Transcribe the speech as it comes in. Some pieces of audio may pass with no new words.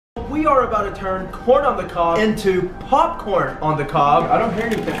we are about to turn corn on the cob into popcorn on the cob. I don't hear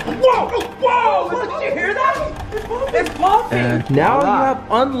anything. Whoa! Whoa! Did you hear that? It's popping. And now you have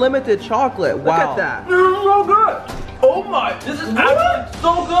unlimited chocolate. Wow. Look at that. This is so good. Oh my, this is actually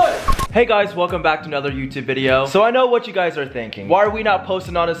so good. Hey guys, welcome back to another YouTube video. So I know what you guys are thinking. Why are we not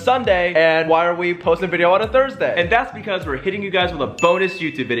posting on a Sunday? And why are we posting a video on a Thursday? And that's because we're hitting you guys with a bonus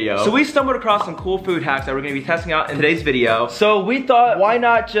YouTube video. So we stumbled across some cool food hacks that we're gonna be testing out in today's video. So we thought, why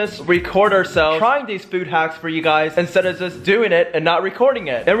not just record ourselves trying these food hacks for you guys instead of just doing it and not recording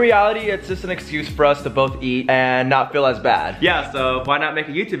it. In reality, it's just an excuse for us to both eat and not feel as bad. Yeah, so why not make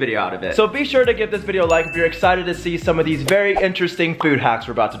a YouTube video out of it? So be sure to give this video a like if you're excited to see some of these very interesting food hacks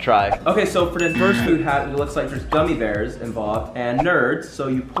we're about to try. Okay, so for the first food hack, it looks like there's gummy bears involved and nerds. So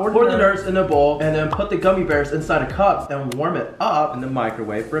you pour the nerds in a bowl and then put the gummy bears inside a cup and warm it up in the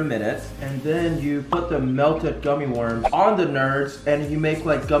microwave for a minute. And then you put the melted gummy worms on the nerds and you make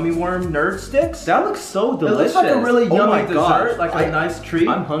like gummy worm nerd sticks. That looks so delicious. It looks like a really yummy dessert, like a nice treat.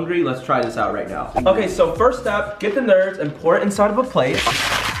 I'm hungry, let's try this out right now. Okay, so first step, get the nerds and pour it inside of a plate.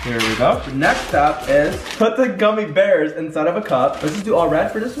 There we go. The next step is put the gummy bears inside of a cup. Let's just do all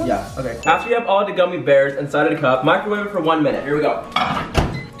red for this one? Yeah, okay. After you have all the gummy bears inside of the cup, microwave it for 1 minute. Here we go.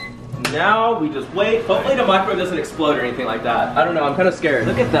 Now we just wait. Hopefully the microwave doesn't explode or anything like that. I don't know, I'm kind of scared.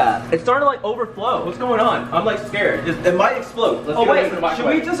 Look at that. It's starting to like overflow. What's going on? I'm like scared. It might explode. Let's get away from the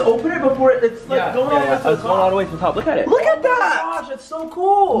microwave. Should we just open it before it's like going all the way to the top? It's going all the way to the top. Look at it. Look at that. Oh my gosh, it's so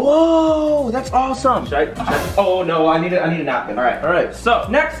cool. Whoa, that's awesome. Should I oh no, I need a napkin. All right. So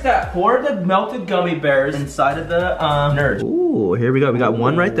next step, pour the melted gummy bears inside of the nerds. Ooh, here we go. We got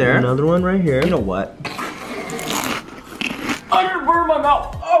one right there. Another one right here. You know what? I didn't burn my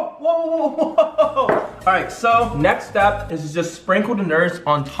mouth. Oh, whoa. All right, so next step is to just sprinkle the nerds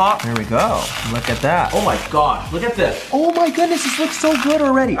on top. There we go. Look at that. Oh my gosh, look at this. Oh my goodness, this looks so good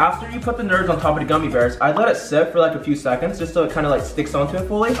already. After you put the nerds on top of the gummy bears, I let it sit for like a few seconds just so it kind of like sticks onto it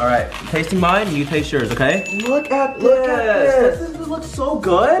fully. All right, tasting mine and you taste yours, okay? Look at this. This looks so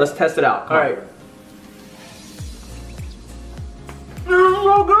good. Let's test it out. All right. This is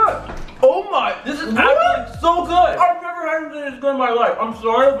so good. Oh my, this is actually so good. I've never had anything this good in my life. I'm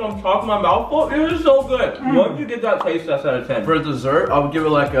sorry if I'm talking my mouth full. It is so good. What would you give that taste test out of 10? For a dessert, I would give it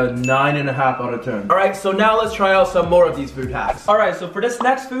like a 9.5 out of 10. All right, so now let's try out some more of these food hacks. All right, so for this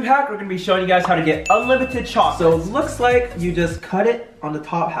next food hack, we're gonna be showing you guys how to get unlimited chocolate. So it looks like you just cut it on the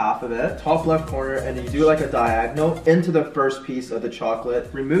top half of it, top left corner, and then you do like a diagonal into the first piece of the chocolate.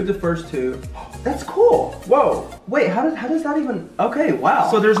 Remove the first two. That's cool. Whoa. Wait, how does that even, okay,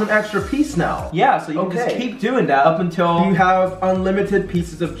 wow. So there's an extra piece now. Yeah, so you can just keep doing that up until you have unlimited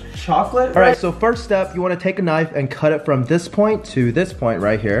pieces of chocolate. All right, so first step, you want to take a knife and cut it from this point to this point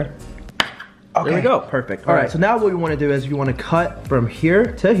right here. Okay. There we go, perfect. All right, so now what we want to do is you want to cut from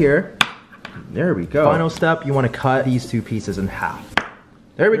here to here. There we go. Final step, you want to cut these two pieces in half.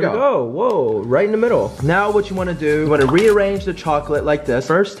 There we go. Whoa, right in the middle. Now what you want to do, you want to rearrange the chocolate like this.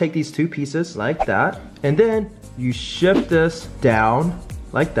 First, take these two pieces like that, and then you shift this down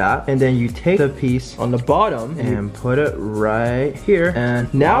like that, and then you take the piece on the bottom and put it right here,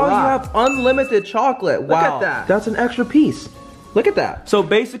 and now you have unlimited chocolate. Wow. Look at that. That's an extra piece. Look at that. So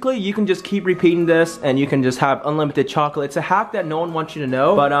basically, you can just keep repeating this and you can just have unlimited chocolate. It's a hack that no one wants you to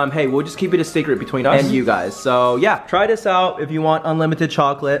know, but hey, we'll just keep it a secret between us and you guys. So yeah, try this out if you want unlimited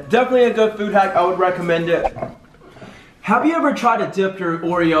chocolate. Definitely a good food hack. I would recommend it. Have you ever tried to dip your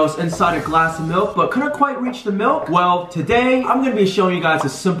Oreos inside a glass of milk but couldn't quite reach the milk? Well, today I'm gonna be showing you guys a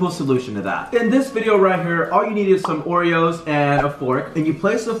simple solution to that. In this video right here, all you need is some Oreos and a fork, and you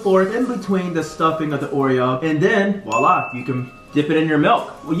place the fork in between the stuffing of the Oreo, and then voila, you can dip it in your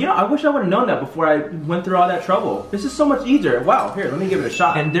milk. Well, you know, I wish I would have known that before I went through all that trouble. This is so much easier. Wow, here, let me give it a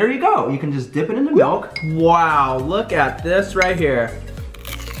shot. And there you go. You can just dip it in the milk. Wow, look at this right here.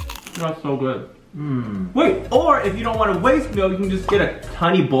 That's so good. Wait, or if you don't want to waste milk, you can just get a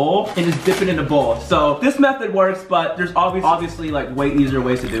tiny bowl and just dip it in a bowl. So this method works, but there's obviously like way easier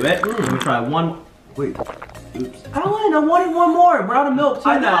ways to do it. Let me try one. Wait. Oops. Alan, I wanted one more. We're out of milk too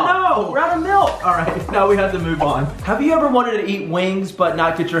now. I didn't know. We're out of milk. All right, now we have to move on. Have you ever wanted to eat wings but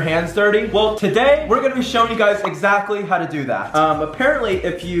not get your hands dirty? Well, today we're gonna be showing you guys exactly how to do that. Apparently,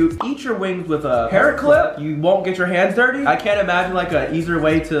 if you eat your wings with a hair clip, you won't get your hands dirty. I can't imagine like an easier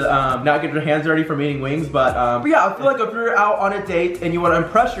way to not get your hands dirty from eating wings, but yeah, I feel like if you're out on a date and you want to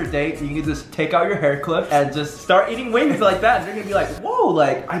impress your date, you can just take out your hair clip and just start eating wings like that. And they're gonna be like, whoa,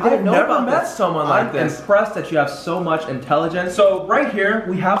 like I didn't know about this. Someone like this. Impressed that you have so much intelligence. So right here,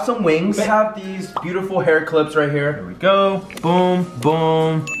 we have some wings. We have these beautiful hair clips right here. Here we go. Boom,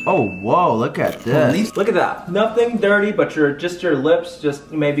 boom. Oh, whoa, look at this. Look at that. Nothing dirty, but your lips,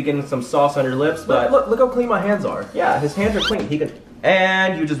 just maybe getting some sauce on your lips. But look how clean my hands are. Yeah, his hands are clean. He can.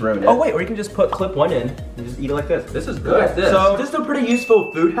 And you just ruined it. Oh wait, or you can just clip one in and just eat it like this. This is good. Look at this. So this is a pretty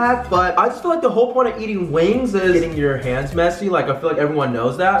useful food hack, but I just feel like the whole point of eating wings is getting your hands messy. Like I feel like everyone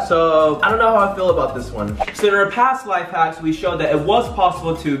knows that. So I don't know how I feel about this one. So in our past life hacks, we showed that it was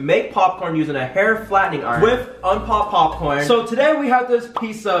possible to make popcorn using a hair flattening iron with unpopped popcorn. So today we have this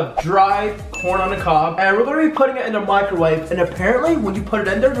piece of dried corn on the cob, and we're gonna be putting it in the microwave. And apparently, when you put it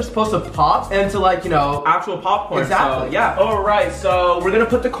in there, they're supposed to pop into, like, you know, actual popcorn. Exactly. So, yeah. All right. So we're gonna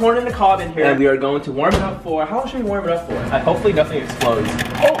put the corn in the cob in here, and we are going to warm it up for. How long should we warm it up for? Hopefully nothing explodes.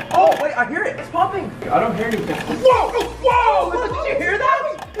 Oh, wait! I hear it. It's popping. I don't hear anything. Whoa! Did you hear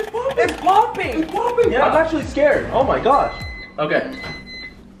that? It's popping. It's popping. It's popping. Yeah. I'm actually scared. Oh my gosh. Okay.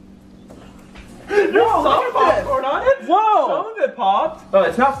 No, some popcorn on it. Whoa! Some of it popped. Oh,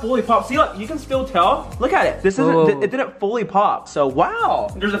 it's not fully popped. See, look, you can still tell. Look at it. This isn't. It didn't fully pop. So wow.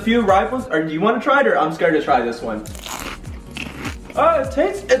 There's a few ripe ones. Or do you want to try it, or I'm scared to try this one? It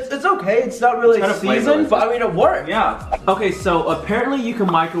tastes, it's okay. It's not really seasoned, but I mean, it worked. Yeah. Okay, so apparently you can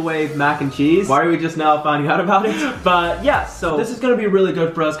microwave mac and cheese. Why are we just now finding out about it? But yeah, so this is gonna be really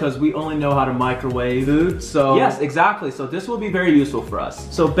good for us because we only know how to microwave food. So yes, exactly. So this will be very useful for us.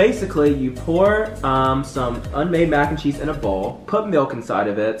 So basically, you pour some unmade mac and cheese in a bowl, put milk inside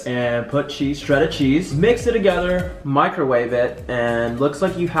of it, and put cheese, shredded cheese, mix it together, microwave it, and looks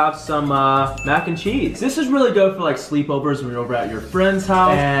like you have some mac and cheese. This is really good for like sleepovers when you're over at your friend's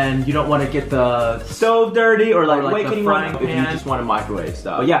house and you don't want to get the stove dirty or like wake anyone up if you just want to microwave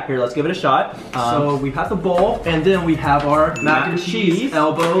stuff. But yeah, here, let's give it a shot. So we have the bowl, and then we have our mac and cheese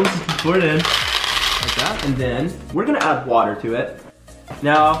elbows. Pour it in like that, and then we're gonna add water to it.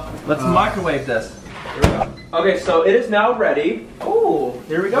 Now let's microwave this. Here we go. Okay, so it is now ready. Oh,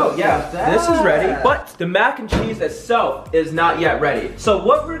 here we go. Yeah, this is ready, but the mac and cheese itself is not yet ready. So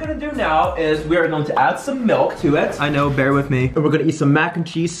what we're gonna do now is we are going to add some milk to it. I know, bear with me. And we're gonna eat some mac and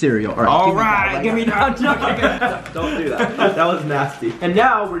cheese cereal. All right, give me that. Don't do that. That was nasty. And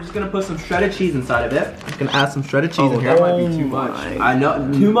now we're just gonna put some shredded cheese inside of it. Just gonna add some shredded cheese in here. That might be too much. I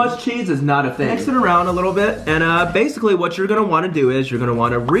know, too much cheese is not a thing. Mix it around a little bit, and basically what you're gonna wanna do is you're gonna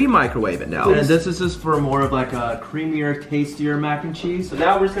wanna re-microwave it now. And this is just for more of like a creamier, tastier mac and cheese. So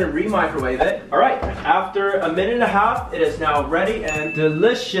now we're just gonna re-microwave it. All right, after a minute and a half, it is now ready and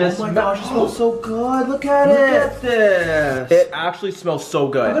delicious. Oh my gosh, it smells so good. Look at it. Look at this. It actually smells so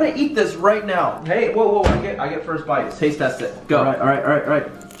good. I'm gonna eat this right now. Hey, whoa, I get first bite. Taste test it. Go. All right.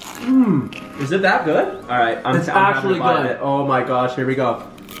 Is it that good? All right, it's actually good. Oh my gosh, here we go.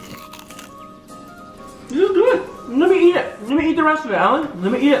 This is good. Let me eat it. Let me eat the rest of it, Alan.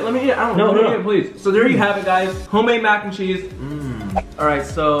 Let me eat it. Alan, let me eat it, please. So there you have it, guys. Homemade mac and cheese. Alright,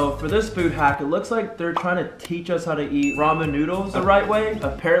 so for this food hack, it looks like they're trying to teach us how to eat ramen noodles the right way.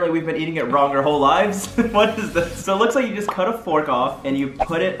 Apparently we've been eating it wrong our whole lives. What is this? So it looks like you just cut a fork off and you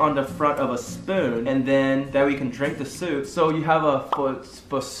put it on the front of a spoon, and then that way you can drink the soup. So you have a spork?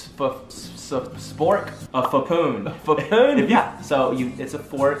 A fapoon. Fapoon? Yeah, so it's a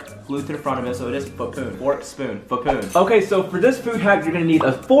fork glued to the front of it, so it is fapoon. Fork, spoon, fapoon. Okay, so for this food hack, you're gonna need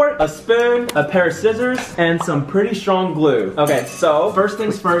a fork, a spoon, a pair of scissors, and some pretty strong glue. Okay, so first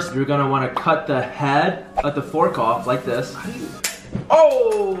things first, you're gonna wanna cut the head of the fork off like this.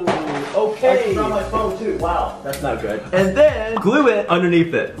 Oh, okay. I found my phone too. Wow, that's not good. And then glue it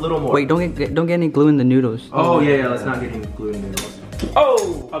underneath it. A little more. Wait, don't get any glue in the noodles. Oh yeah, let's not get any glue in the noodles.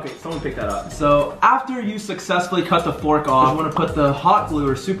 Oh! Okay, someone picked that up. So after you successfully cut the fork off, you want to put the hot glue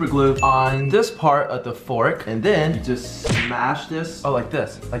or super glue on this part of the fork, and then you just smash this. Oh, like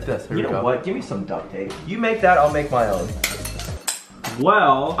this. Here we go. You know what? Give me some duct tape. You make that, I'll make my own.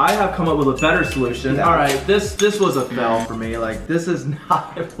 Well, I have come up with a better solution. All right, this was a fail for me. Like, this is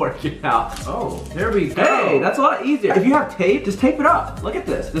not working out. Oh, there we go. Hey, that's a lot easier. If you have tape, just tape it up. Look at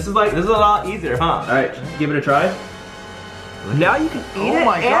this. This is a lot easier, huh? All right, give it a try. Now you can eat it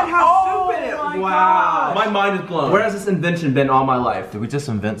and have soup in it. Wow. My mind is blown. Where has this invention been all my life? Did we just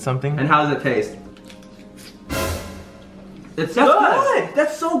invent something? And how does it taste? That's good.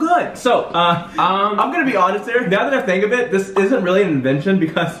 That's so good. So, I'm gonna be honest here. Now that I think of it, this isn't really an invention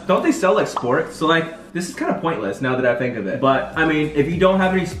because don't they sell like sporks? So like, This is kind of pointless now that I think of it. But I mean, if you don't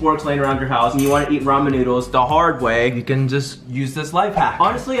have any sporks laying around your house and you want to eat ramen noodles the hard way, you can just use this life hack.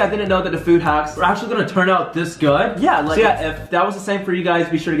 Honestly, I didn't know that the food hacks were actually gonna turn out this good. Yeah, like, so yeah, if that was the same for you guys,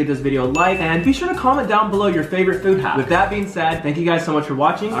 be sure to give this video a like and be sure to comment down below your favorite food hack. With that being said, thank you guys so much for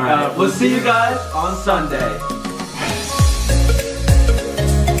watching. All right, we'll see you guys on Sunday.